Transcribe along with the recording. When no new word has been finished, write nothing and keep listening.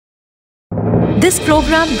This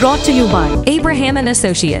program brought to you by Abraham and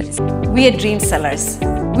Associates. We are dream sellers.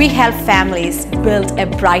 We help families build a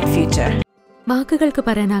bright future. വാക്കുകൾക്ക്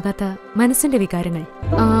പറയാനാകാത്ത മനസ്സിന്റെ വികാരങ്ങൾ.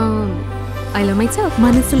 I love myself.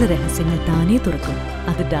 മനസ്സിലെ രഹസ്യങ്ങൾ താനേ തുറക്കും.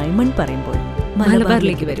 അത് ഡയമണ്ട് പറയുമ്പോൾ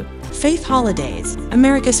മലബാറിലേക്ക് വരും. Faith Holidays,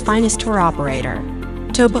 America's finest tour operator.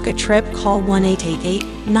 To book a trip, call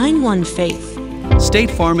 1-888-91-FAITH.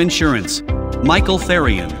 State Farm Insurance, Michael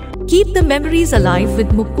Therian. Keep the memories alive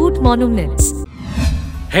with Mukut Monuments.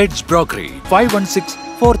 Hedge Brokery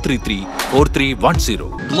 516-433-4310.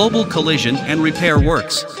 Global Collision and Repair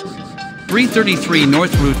Works, 333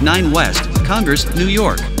 North Route 9 West, Congress, New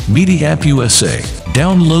York. Media App USA.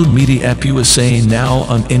 Download Media App USA now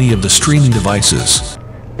on any of the streaming devices.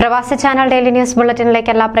 പ്രവാസി channel daily news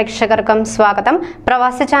ബുള്ളറ്റിനിലേക്ക് എല്ലാ പ്രേക്ഷകർക്കും സ്വാഗതം.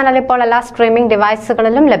 പ്രവാസി channel ഇപ്പോൾ എല്ലാ streaming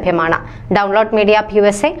ഡിവൈസുകളിലും ലഭ്യമാണ്. Download media app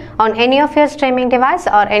USA on any of your streaming device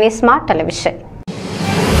or any smart television.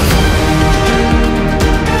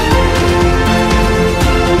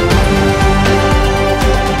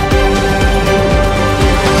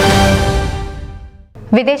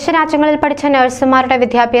 വിദേശ രാജ്യങ്ങളിൽ പഠിച്ച നഴ്സുമാരുടെ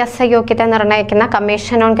വിദ്യാഭ്യാസ യോഗ്യത നിർണ്ണയിക്കുന്ന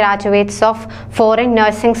commission on graduates of foreign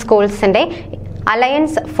nursing സ്കൂൾസിന്റെ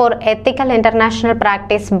alliance for ethical international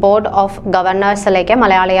practice board of ഗവർണേഴ്സിലേക്ക്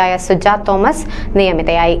മലയാളിയായ സുജ തോമസ്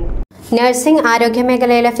നിയമിതയായി. നഴ്സിംഗ്,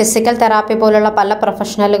 ആരോഗ്യമേഖലയിലെ ഫിസിക്കൽ തെറാപ്പി പോലുള്ള പല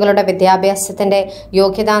പ്രൊഫഷണലുകളുടെ വിദ്യാഭ്യാസത്തിന്റെ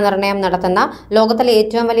യോഗ്യതാ നിർണ്ണയം നടത്തുന്ന ലോകത്തിലെ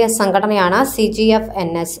ഏറ്റവും വലിയ സംഘടനയാണ്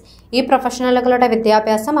CGFNS. ഈ പ്രൊഫഷണലുകളുടെ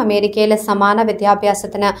വിദ്യാഭ്യാസം അമേരിക്കയിലെ സമാന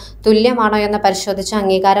വിദ്യാഭ്യാസത്തിന് തുല്യമാണോ എന്ന് പരിശോധിച്ച്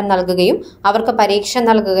അംഗീകാരം നൽകുകയും അവർക്ക് പരീക്ഷ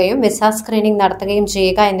നൽകുകയും വിസ സ്ക്രീനിംഗ് നടത്തുകയും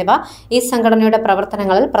ചെയ്യുക എന്നിവ ഈ സംഘടനയുടെ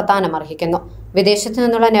പ്രവർത്തനങ്ങളിൽ പ്രധാനമർഹിക്കുന്നു. വിദേശത്തു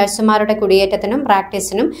നിന്നുള്ള നഴ്സുമാരുടെ കുടിയേറ്റത്തിനും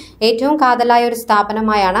പ്രാക്ടീസിനും ഏറ്റവും കാതലായ ഒരു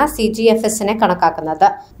സ്ഥാപനമായാണ് CGFNS കണക്കാക്കുന്നത്.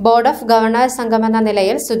 ബോർഡ് ഓഫ് ഗവർണേഴ്സ് അംഗമെന്ന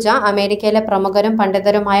നിലയിൽ സുജ അമേരിക്കയിലെ പ്രമുഖരും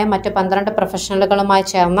പണ്ഡിതരുമായ മറ്റ് 12 പ്രൊഫഷണലുകളുമായി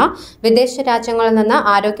ചേർന്ന് വിദേശ രാജ്യങ്ങളിൽ നിന്ന്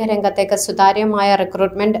ആരോഗ്യരംഗത്തേക്ക് സുതാര്യമായ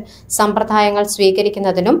റിക്രൂട്ട്മെന്റ് സമ്പ്രദായങ്ങൾ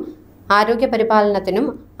സ്വീകരിക്കുന്നതിനും ആരോഗ്യ പരിപാലനത്തിനും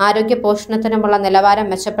ആരോഗ്യ പോഷണത്തിനുമുള്ള നിലവാരം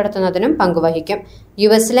മെച്ചപ്പെടുത്തുന്നതിനും പങ്കുവഹിക്കും.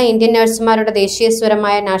 യുഎസിലെ ഇന്ത്യൻ നഴ്സുമാരുടെ ദേശീയ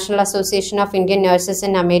സ്വരമായ national association of Indian nurses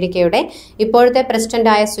in അമേരിക്കയുടെ ഇപ്പോഴത്തെ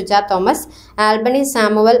പ്രസിഡന്റായ Suja Thomas Albany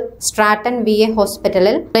Samuel സ്ട്രാറ്റൺ VA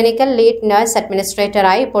ഹോസ്പിറ്റലിൽ ക്ലിനിക്കൽ ലീഡ് നഴ്സ്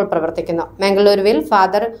അഡ്മിനിസ്ട്രേറ്ററായി ഇപ്പോൾ പ്രവർത്തിക്കുന്നു. മംഗളൂരുവിൽ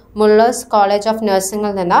ഫാദർ മുള്ളേഴ്സ് കോളേജ് ഓഫ്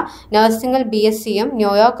നഴ്സിംഗിൽ നിന്ന് നഴ്സിംഗിൽ BSc-യും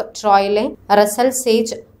ന്യൂയോർക്ക് ട്രോയിലെ റസൽ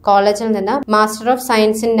സേജ് കോളേജിൽ നിന്ന് master of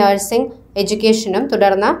science in nursing എഡ്യൂക്കേഷനും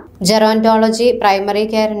തുടർന്ന് ജെറോന്റോളജി primary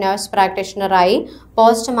care nurse പ്രാക്ടീഷണറായി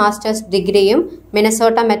post masters ഡിഗ്രിയും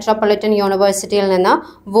മിനസോട്ട മെട്രോപൊളിറ്റൻ യൂണിവേഴ്സിറ്റിയിൽ നിന്ന്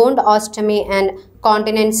വൂണ്ട് ഓസ്റ്റമി ആൻഡ്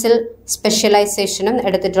കോണ്ടിനെൻസൽ സ്പെഷ്യലൈസേഷനും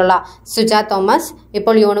എടുത്തിട്ടുള്ള സുജ തോമസ്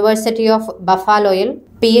ഇപ്പോൾ യൂണിവേഴ്സിറ്റി ഓഫ് ബഫാലോയിൽ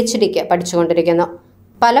PhD-ക്ക് പഠിച്ചുകൊണ്ടിരിക്കുന്നു.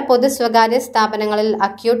 പല പൊതു സ്വകാര്യ സ്ഥാപനങ്ങളിൽ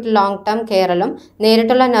അക്യൂട്ട് ലോങ് ടേം കെയറിലും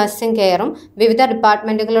നേരിട്ടുള്ള നഴ്സിംഗ് കെയറും വിവിധ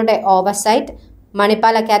ഡിപ്പാർട്ട്മെന്റുകളുടെ oversight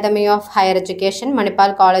Manipal academy of higher education, Manipal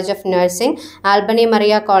college of nursing, Albany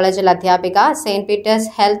Mariya കോളേജിൽ അധ്യാപിക, Saint Peter's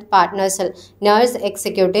health പാർട്ട്നേഴ്സിൽ nurse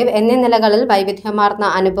executive എന്നീ നിലകളിൽ വൈവിധ്യമാർന്ന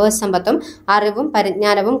അനുഭവസമ്പത്തും അറിവും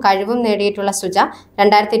പരിജ്ഞാനവും കഴിവും നേടിയിട്ടുള്ള സുജ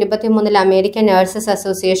 2023 അമേരിക്കൻ നഴ്സസ്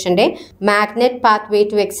അസോസിയേഷന്റെ മാഗ്നറ്റ് പാത്വേ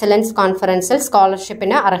ടു എക്സലൻസ് കോൺഫറൻസിൽ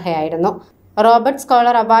സ്കോളർഷിപ്പിന് അർഹയായിരുന്നു. Robert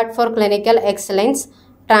scholar award for clinical excellence,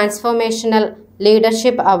 transformational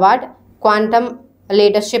leadership award, quantum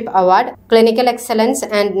leadership award, clinical excellence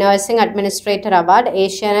and nursing administrator award,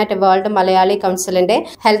 Asianet world Malayali കൌൺസിലിന്റെ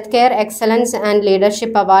health care excellence and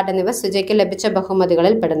leadership award എന്നിവ സുജയ്ക്ക് ലഭിച്ച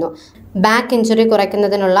ബഹുമതികളിൽ പെടുന്നു. Back injury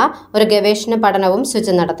കുറയ്ക്കുന്നതിനുള്ള ഒരു ഗവേഷണ പഠനവും സുജ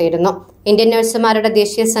നടത്തിയിരുന്നു. ഇന്ത്യൻ നഴ്സുമാരുടെ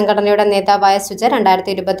ദേശീയ സംഘടനയുടെ നേതാവായ Suja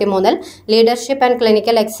 2023 leadership and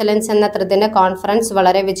clinical excellence എന്ന ത്രിദിന കോൺഫറൻസ്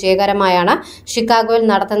വളരെ വിജയകരമായാണ് ഷിക്കാഗോയിൽ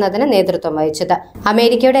നടത്തുന്നതിന് നേതൃത്വം വഹിച്ചത്.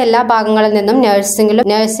 അമേരിക്കയുടെ എല്ലാ ഭാഗങ്ങളിൽ നിന്നും നഴ്സിംഗിലും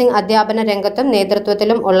നഴ്സിംഗ് അധ്യാപന രംഗത്തും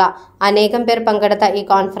നേതൃത്വത്തിലും ഉള്ള അനേകം പേർ പങ്കെടുത്ത ഈ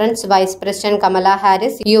conference vice president Kamala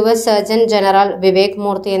Haris, US surgeon general Vivek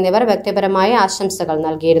മൂർത്തി എന്നിവർ വ്യക്തിപരമായ ആശംസകൾ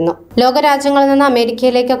നൽകിയിരുന്നു. ലോകരാജ്യങ്ങളിൽ നിന്ന്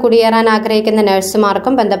അമേരിക്കയിലേക്ക് കുടിയേറാൻ ആഗ്രഹിക്കുന്ന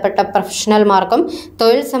നഴ്സുമാർക്കും ബന്ധപ്പെട്ട പ്രൊഫഷണൽമാർക്കും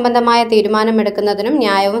തൊഴിൽ സംബന്ധമായ തീരുമാനമെടുക്കുന്നതിനും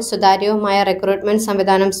ന്യായവും സുതാര്യവുമായ റിക്രൂട്ട്മെന്റ്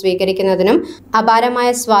സംവിധാനം സ്വീകരിക്കുന്നതിനും അപാരമായ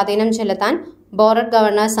സ്വാധീനം ചെലുത്താൻ ബോർഡ്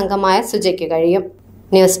ഗവർണേഴ്സ് അംഗമായ സുജയ്ക്ക് കഴിയും.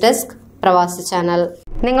 ന്യൂസ് ഡെസ്ക്, പ്രവാസി ചാനൽ.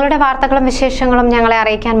 നിങ്ങളുടെ വാർത്തകളും വിശേഷങ്ങളും ഞങ്ങളെ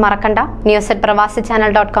അറിയിക്കാൻ മറക്കണ്ട.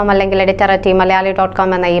 news@pravasichannel.com അല്ലെങ്കിൽ editor@malayali.com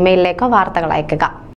എന്ന ഇമെയിലിലേക്ക് വാർത്തകൾ അയയ്ക്കുക.